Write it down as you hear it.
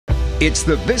It's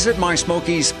the Visit My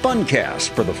Smokies Funcast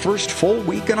for the first full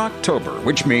week in October,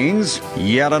 which means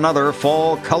yet another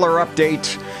fall color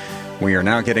update. We are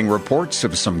now getting reports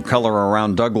of some color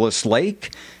around Douglas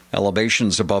Lake,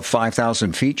 elevations above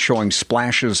 5,000 feet showing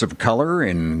splashes of color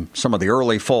in some of the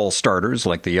early fall starters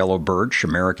like the yellow birch,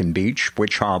 American beech,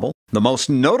 witch hobble. The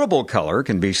most notable color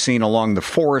can be seen along the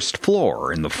forest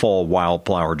floor in the fall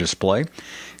wildflower display.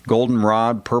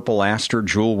 Goldenrod, purple aster,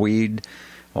 jewelweed,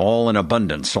 all in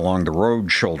abundance along the road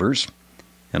shoulders.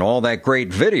 And all that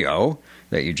great video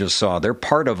that you just saw, they're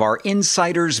part of our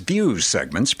Insider's View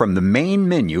segments. From the main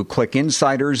menu, click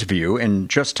Insider's View and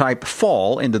just type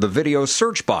fall into the video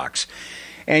search box.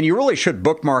 And you really should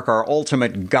bookmark our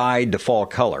ultimate guide to fall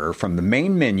color. From the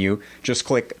main menu, just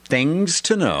click Things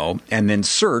to Know and then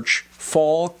search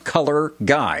Fall Color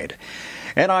Guide.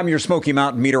 And I'm your Smoky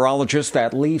Mountain meteorologist,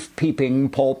 that leaf-peeping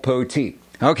Paul Poteet.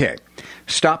 Okay,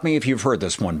 stop me if you've heard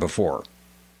this one before.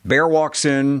 Bear walks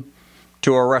in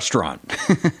to a restaurant,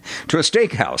 to a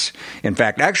steakhouse. In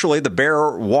fact, actually, the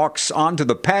bear walks onto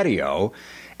the patio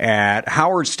at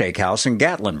Howard's Steakhouse in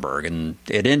Gatlinburg, and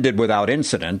it ended without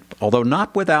incident, although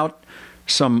not without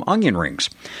some onion rings.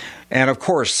 And of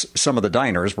course, some of the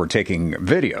diners were taking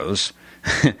videos.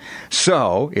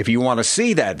 So, if you want to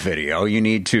see that video, you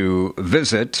need to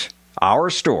visit our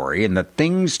story in the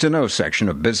Things to Know section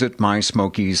of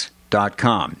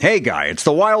visitmysmokies.com. Hey, guy, it's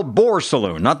the Wild Boar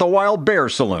Saloon, not the Wild Bear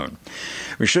Saloon.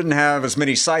 We shouldn't have as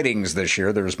many sightings this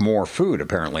year. There's more food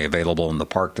apparently available in the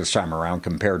park this time around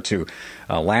compared to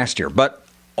last year. But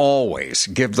always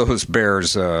give those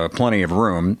bears plenty of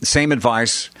room. Same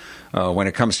advice when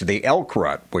it comes to the elk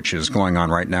rut, which is going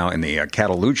on right now in the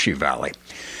Cataloochee Valley.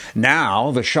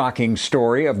 Now, the shocking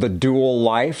story of the dual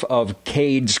life of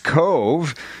Cades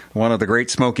Cove, one of the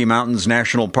Great Smoky Mountains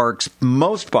National Park's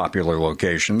most popular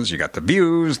locations. You got the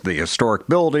views, the historic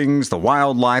buildings, the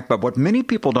wildlife, but what many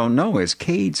people don't know is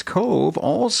Cades Cove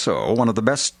also one of the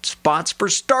best spots for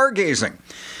stargazing.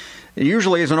 It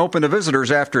usually isn't open to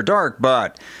visitors after dark,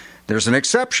 but there's an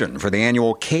exception for the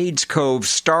annual Cades Cove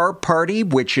Star Party,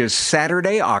 which is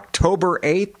Saturday, October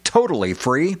 8th, totally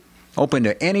free, open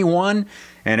to anyone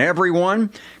and everyone.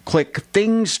 Click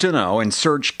Things to Know and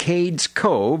search Cades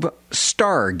Cove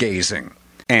Stargazing.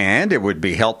 And it would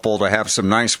be helpful to have some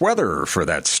nice weather for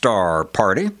that star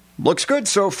party. Looks good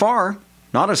so far.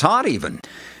 Not as hot even.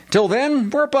 Till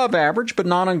then, we're above average, but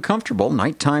not uncomfortable.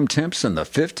 Nighttime temps in the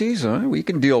 50s, we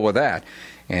can deal with that.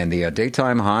 And the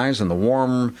daytime highs in the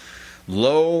warm,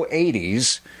 low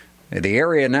 80s. The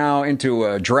area now into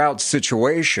a drought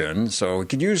situation, so we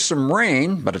could use some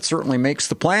rain, but it certainly makes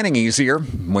the planning easier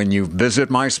when you visit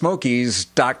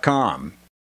mysmokies.com.